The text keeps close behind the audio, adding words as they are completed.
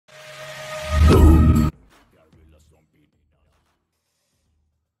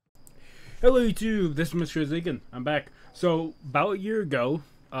Hello YouTube, this is Mr. Zegan. I'm back. So, about a year ago,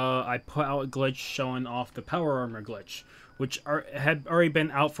 I put out a glitch showing off the power armor glitch, which had already been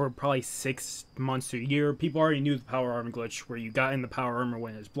out for probably 6 months to a year. People already knew the power armor glitch, where you got in the power armor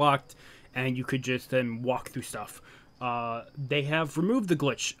when it's blocked, and you could just then walk through stuff. They have removed the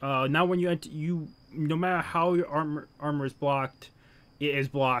glitch. Now when you enter, no matter how your armor is blocked, it is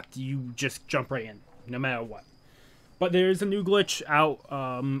blocked, you just jump right in, no matter what. But there's a new glitch out.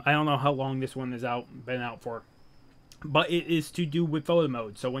 I don't know how long this one is been out for. But it is to do with photo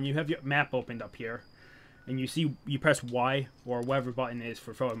mode. So when you have your map opened up here, and you press Y, or whatever button is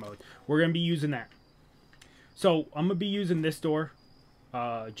for photo mode, we're going to be using that. So I'm going to be using this door,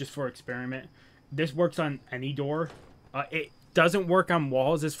 just for experiment. This works on any door. It doesn't work on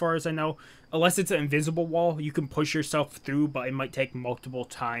walls as far as I know. Unless it's an invisible wall, you can push yourself through, but it might take multiple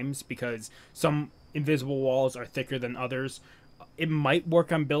times because some invisible walls are thicker than others. It might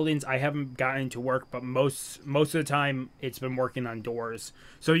work on buildings. I haven't gotten to work, but most of the time it's been working on doors.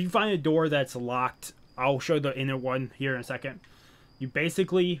 So if you find a door that's locked, I'll show the inner one here in a second. You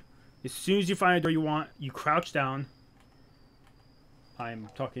basically, as soon as you find a door you want, you crouch down. I'm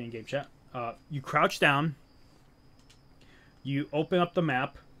talking in game chat. You crouch down. You open up the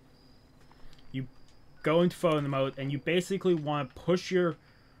map. You go into photo mode, and you basically want to push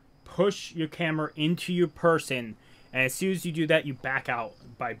your camera into your person, and as soon as you do that, you back out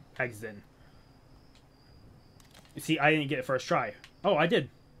by exiting. See, I didn't get it first try. Oh, I did.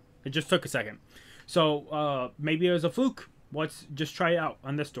 It just took a second. So maybe it was a fluke. Let's just try it out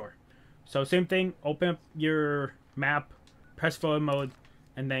on this door. So same thing, open up your map, press photo mode,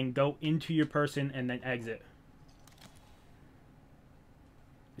 and then go into your person and then exit.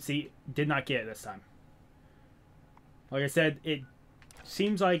 See, did not get it this time. Like I said, it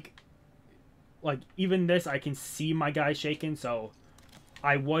seems like even this, I can see my guy shaking, so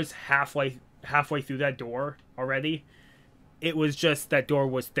I was halfway through that door already. It was just that door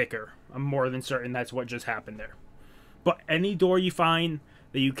was thicker. I'm more than certain that's what just happened there. But any door you find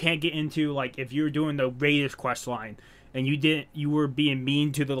that you can't get into, like if you're doing the Raiders quest line and you were being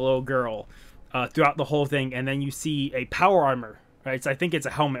mean to the little girl throughout the whole thing, and then you see a power armor, right? So I think it's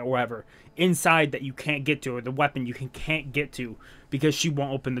a helmet or whatever inside that you can't get to, or the weapon you can't get to because she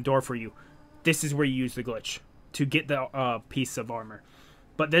won't open the door for you. This is where you use the glitch to get the piece of armor.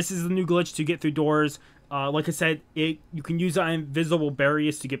 But this is the new glitch to get through doors. Like I said, you can use invisible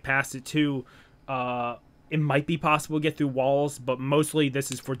barriers to get past it too. It might be possible to get through walls, but mostly this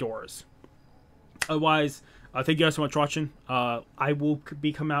is for doors. Otherwise, thank you guys so much for watching. I will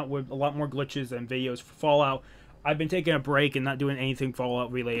be coming out with a lot more glitches and videos for Fallout. I've been taking a break and not doing anything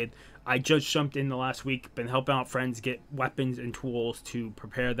Fallout related. I just jumped in the last week, been helping out friends get weapons and tools to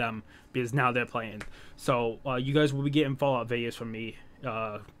prepare them because now they're playing. So you guys will be getting Fallout videos from me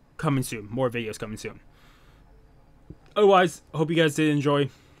coming soon. More videos coming soon. Otherwise, I hope you guys did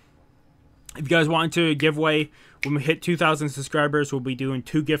enjoy. If you guys want to giveaway, when we hit 2,000 subscribers, we'll be doing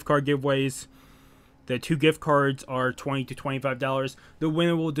 2 gift card giveaways. The 2 gift cards are $20 to $25. The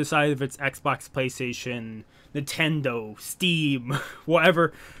winner will decide if it's Xbox, PlayStation, Nintendo, Steam,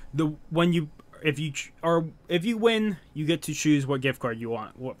 whatever. If you win, you get to choose what gift card you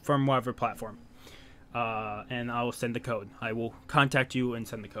want from whatever platform. And I will send the code. I will contact you and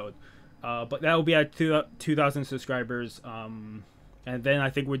send the code. But that will be at 2,000 subscribers. And then I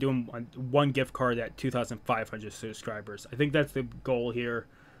think we're doing one gift card at 2,500 subscribers. I think that's the goal here.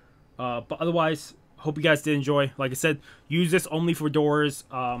 But otherwise, hope you guys did enjoy. Like I said, use this only for doors.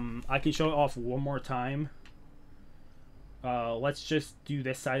 I can show it off one more time. Let's just do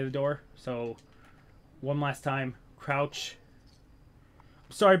this side of the door. So, one last time. Crouch.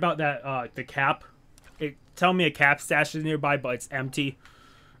 Sorry about that, the cap. Tell me a cap stash is nearby, but it's empty.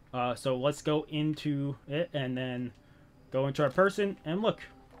 So, let's go into it and then go into our person. And look,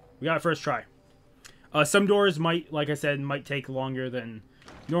 we got it first try. Some doors might, like I said, might take longer than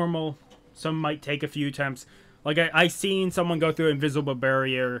normal. Some might take a few attempts. Like I seen someone go through an invisible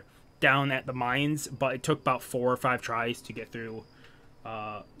barrier down at the mines, but it took about 4 or 5 tries to get through.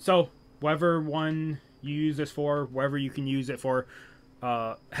 So whatever one you use this for, wherever you can use it for,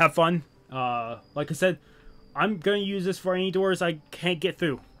 have fun. Like I said, I'm gonna use this for any doors I can't get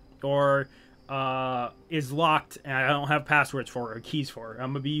through, or is locked and I don't have passwords for or keys for.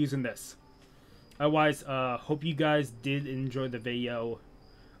 I'm gonna be using this. Otherwise, hope you guys did enjoy the video.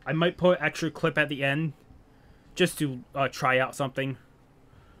 I might put an extra clip at the end just to try out something.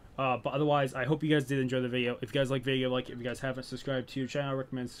 But otherwise, I hope you guys did enjoy the video. If you guys like the video, like it. If you guys haven't subscribed to your channel, I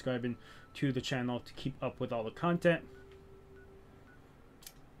recommend subscribing to the channel to keep up with all the content.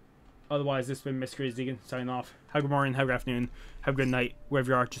 Otherwise, this has been Mr. Zegan signing off. Have a good morning, have a good afternoon, have a good night,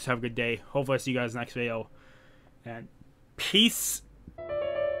 wherever you are, just have a good day. Hopefully I see you guys next video. And peace